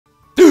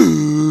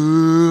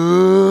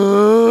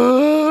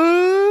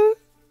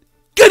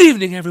Good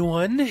evening,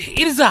 everyone. It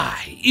is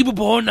I,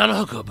 Eibbor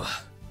Nanahcub.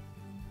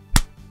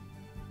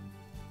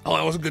 Oh,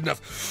 that wasn't good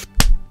enough.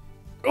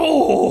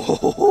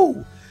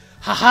 Oh,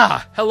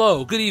 haha.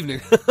 Hello, good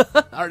evening.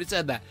 I already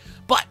said that.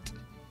 But,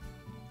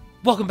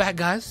 welcome back,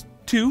 guys,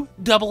 to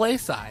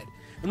AASide.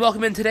 And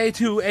welcome in today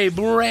to a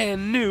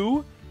brand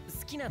new...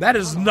 That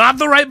is not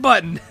the right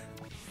button.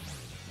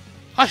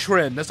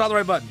 Hushrin, that's not the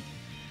right button.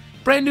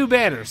 Brand new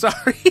banner,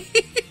 sorry.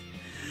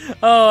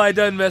 Oh, I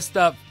done messed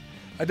up.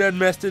 I done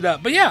messed it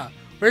up. But yeah,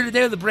 we're here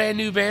today with a brand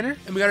new banner,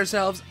 and we got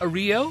ourselves a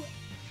Rio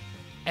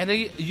and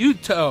a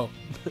Yuto.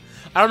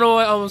 I don't know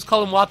why I almost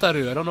call him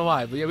Wataru. I don't know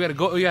why, but yeah,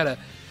 we got a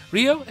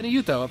Rio and a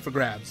Yuto up for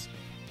grabs.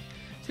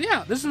 So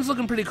yeah, this one's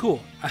looking pretty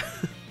cool.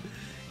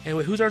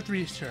 Anyway, who's our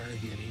 3-star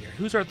again here?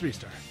 Who's our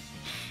 3-star?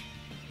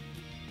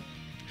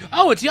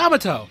 Oh, it's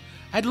Yamato.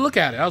 I had to look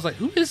at it. I was like,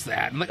 who is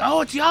that? I'm like,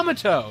 oh, it's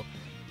Yamato.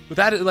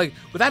 Without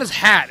his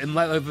hat and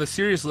like the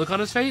serious look on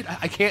his face,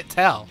 I can't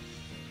tell.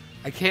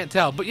 I can't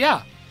tell. But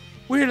yeah,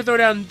 we're here to throw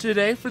down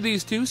today for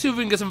these two. See if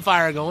we can get some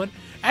fire going.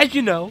 As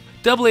you know,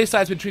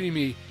 AASide's been treating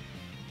me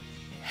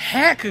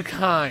hecka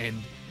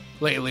kind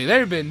lately.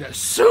 They've been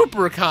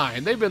super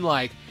kind. They've been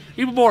like,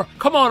 Eibbor,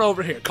 come on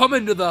over here. Come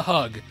into the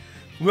hug.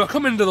 Well,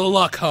 come into the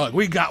luck hug.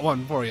 We got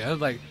one for you. I was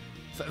like,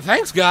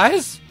 thanks,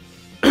 guys.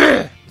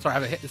 Sorry,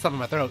 I have something in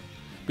my throat.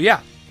 But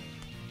yeah,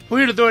 we're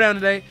here to throw down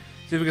today.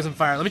 See if we get some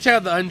fire. Let me check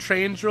out the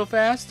untrained real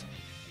fast.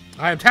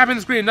 I am tapping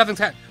the screen. Nothing's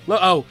happening.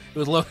 Oh, it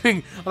was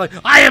loading. I'm like,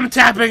 I am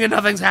tapping and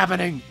nothing's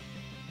happening.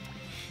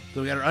 So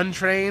we got our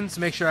untrained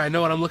to make sure I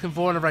know what I'm looking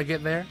for whenever I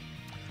get there.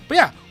 But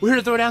yeah, we're here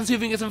to throw down, see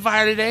if we can get some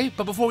fire today.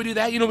 But before we do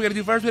that, you know what we got to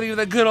do first? We got to give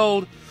that good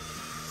old...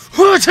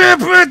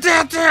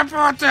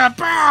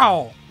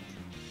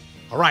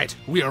 Alright,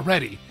 we are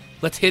ready.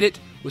 Let's hit it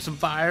with some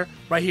fire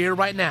right here,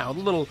 right now. The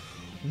little...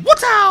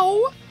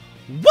 Watow!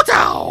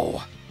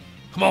 Watow!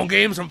 Come on,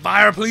 game, some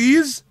fire,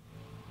 please.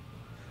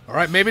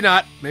 Alright, maybe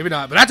not,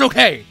 but that's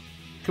okay.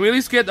 Can we at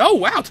least get... Oh,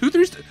 wow, 4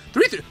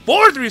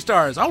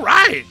 3-stars.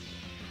 Alright.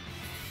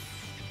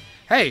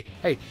 Hey,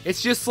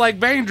 it's just like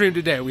Bang Dream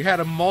today. We had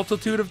a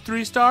multitude of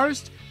 3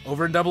 stars.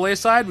 Over in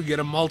AASide, we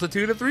get a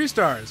multitude of 3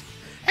 stars.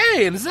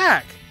 Hey, and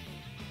Zach.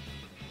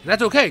 And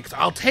that's okay, because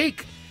I'll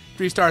take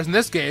 3 stars in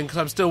this game, because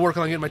I'm still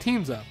working on getting my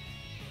teams up.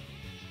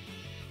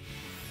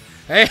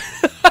 Hey,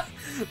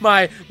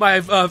 my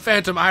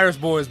Phantom Iris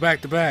boys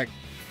back to back.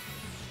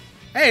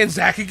 Hey, and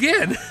Zach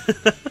again.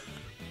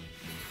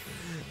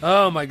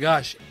 Oh my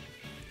gosh.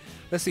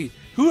 Let's see.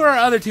 Who are our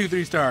other 2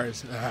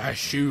 3-stars?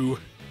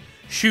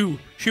 Shu,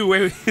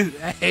 wait.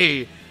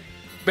 Hey,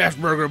 Best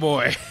Burger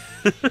boy.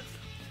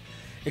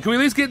 And can we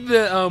at least get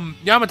the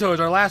Yamato as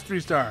our last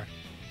 3-star?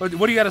 What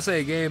do you got to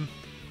say, game?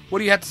 What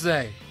do you have to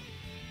say?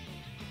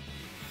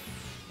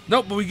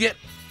 Nope, but we get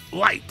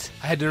Light.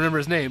 I had to remember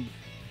his name.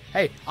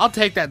 Hey, I'll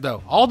take that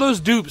though. All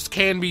those dupes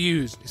can be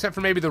used, except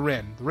for maybe the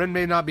Rin. The Rin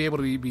may not be able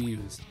to be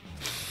used.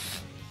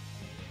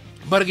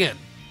 But again,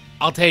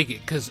 I'll take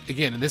it, because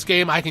again, in this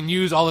game, I can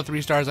use all the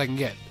 3 stars I can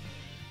get.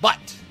 But,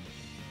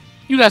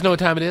 you guys know what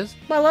time it is.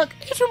 My luck,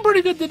 it's been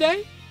pretty good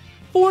today.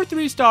 4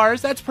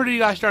 3-stars, that's pretty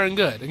gosh darn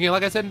good. Again,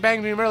 like I said in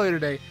Bang Dream earlier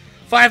today,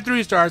 5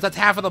 3-stars, that's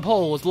half of the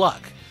poll was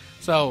luck.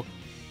 So,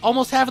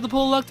 almost half of the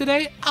poll luck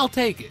today, I'll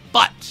take it.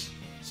 But,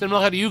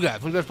 similar to you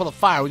guys, when you guys pull the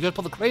fire, when you guys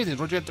pull the craziness,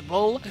 when you have to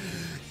pull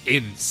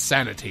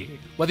insanity.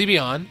 Whether you be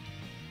on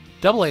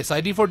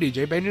AASide,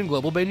 D4DJ, Bang Dream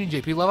Global, Bang Dream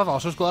JP, Love of All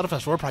Stars, School Out of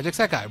Festival, Project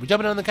Sekai. We're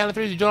jumping in on the count of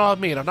 3, you join on with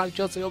me, and I'm not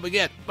just saying what we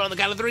get, but on the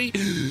count of 3,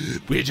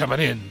 we're jumping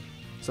in.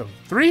 So,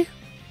 3,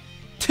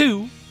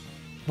 2,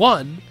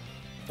 1,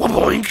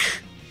 boink!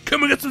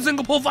 Can we get some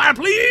single pull fire,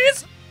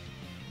 please?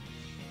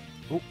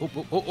 Oh,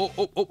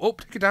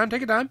 take your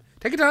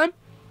time.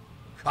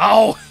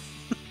 Oh!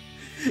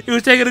 It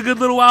was taking a good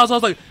little while, so I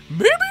was like,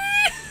 maybe?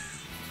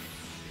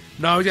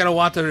 No, he's got to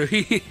Wataru.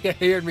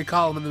 He heard me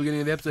call him in the beginning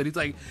of the episode. He's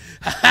like,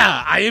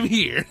 haha, I am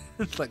here.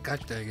 It's like,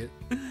 gosh dang it.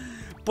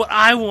 But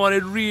I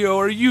wanted Rio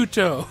or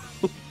Yuto.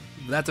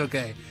 That's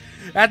okay.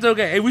 That's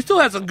okay. Hey, we still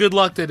had some good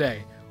luck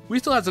today.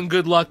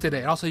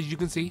 Also, as you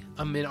can see,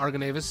 I'm in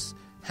Argonavis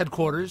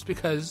headquarters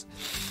because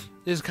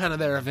this is kind of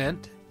their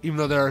event, even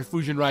though there are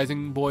Fusion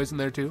Rising boys in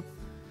there too.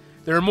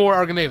 There are more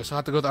Argonavis, so I'll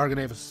have to go with the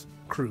Argonavis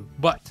crew.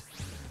 But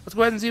let's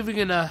go ahead and see if we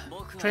can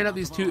train up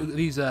these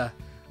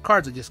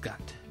cards I just got.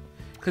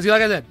 Because,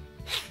 like I said,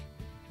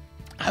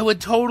 I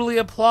would totally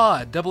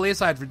applaud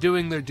AASide for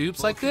doing their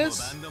dupes like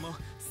this.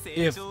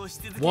 If,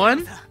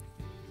 1,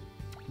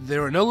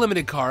 there were no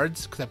limited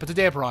cards, because I put the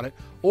damper on it,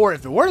 or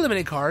if there were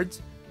limited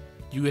cards,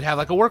 you would have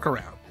like a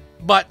workaround.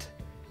 But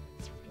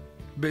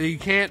you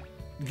can't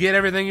get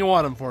everything you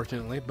want,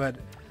 unfortunately. But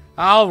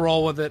I'll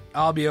roll with it.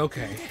 I'll be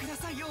okay.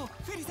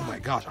 Oh my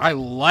gosh, I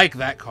like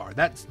that card.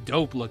 That's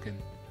dope looking.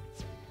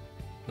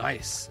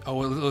 Nice. Oh,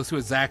 let's see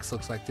what Zach's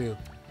looks like too.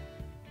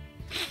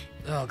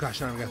 Oh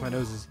gosh, I got my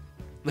noses.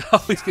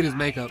 Always get his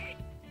makeup.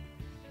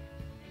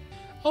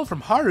 Oh, from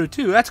Haru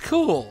too. That's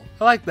cool.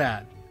 I like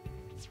that.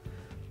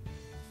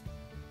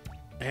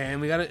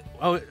 And we got it.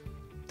 Oh,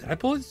 did I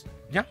pull his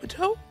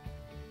Yamato?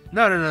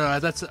 No.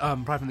 That's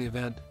probably from the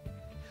event.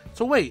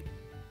 So wait,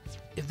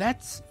 is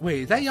that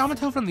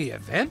Yamato from the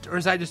event, or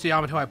is that just the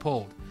Yamato I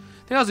pulled? I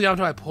think that was the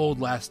Yamato I pulled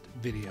last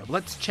video. But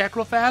let's check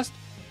real fast.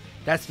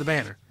 That's the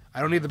banner.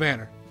 I don't need the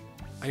banner.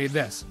 I need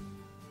this.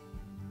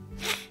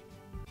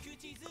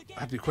 I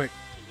have to be quick.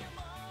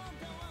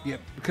 Yep,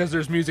 because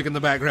there's music in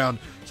the background.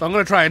 So I'm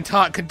going to try and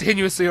talk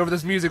continuously over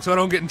this music so I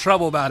don't get in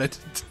trouble about it.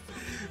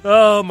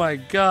 Oh my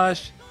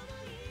gosh.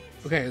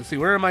 Okay, let's see.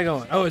 Where am I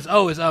going? Is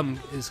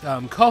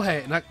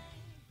Kohei. Not,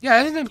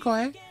 yeah, his name's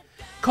Kohei.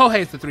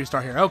 Kohei's the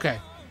 3-star here. Okay,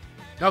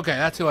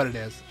 that's what it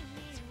is.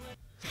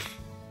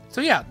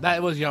 So yeah,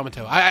 that was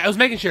Yamato. I was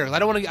making sure.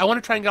 I want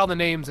to try and get all the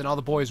names and all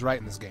the boys right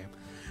in this game.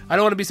 I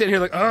don't want to be sitting here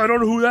like, oh, I don't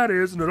know who that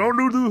is, and I don't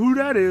know who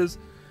that is.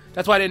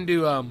 That's why I didn't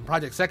do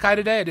Project Sekai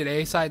today. I did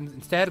AASide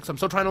instead, because I'm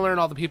still trying to learn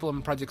all the people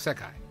in Project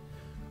Sekai.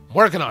 I'm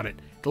working on it.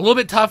 It's a little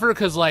bit tougher,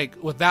 because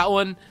like with that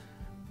one,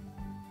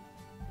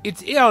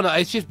 it's, I don't know,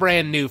 it's just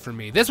brand new for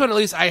me. This one, at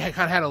least, I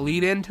kind of had a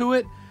lead into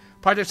it.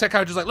 Project Sekai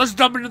was just like, let's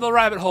jump into the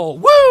rabbit hole.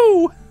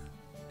 Woo!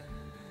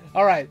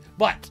 Alright,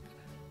 but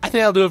I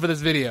think I'll do it for this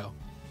video.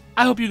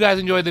 I hope you guys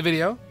enjoyed the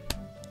video.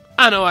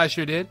 I know I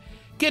sure did.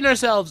 Getting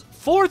ourselves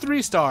 4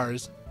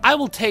 3-stars. I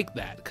will take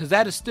that, because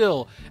that is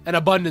still an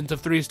abundance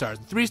of 3 stars.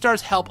 3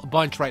 stars help a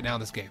bunch right now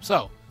in this game.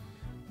 So,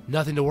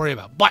 nothing to worry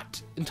about.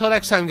 But, until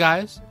next time,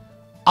 guys,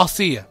 I'll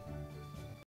see you.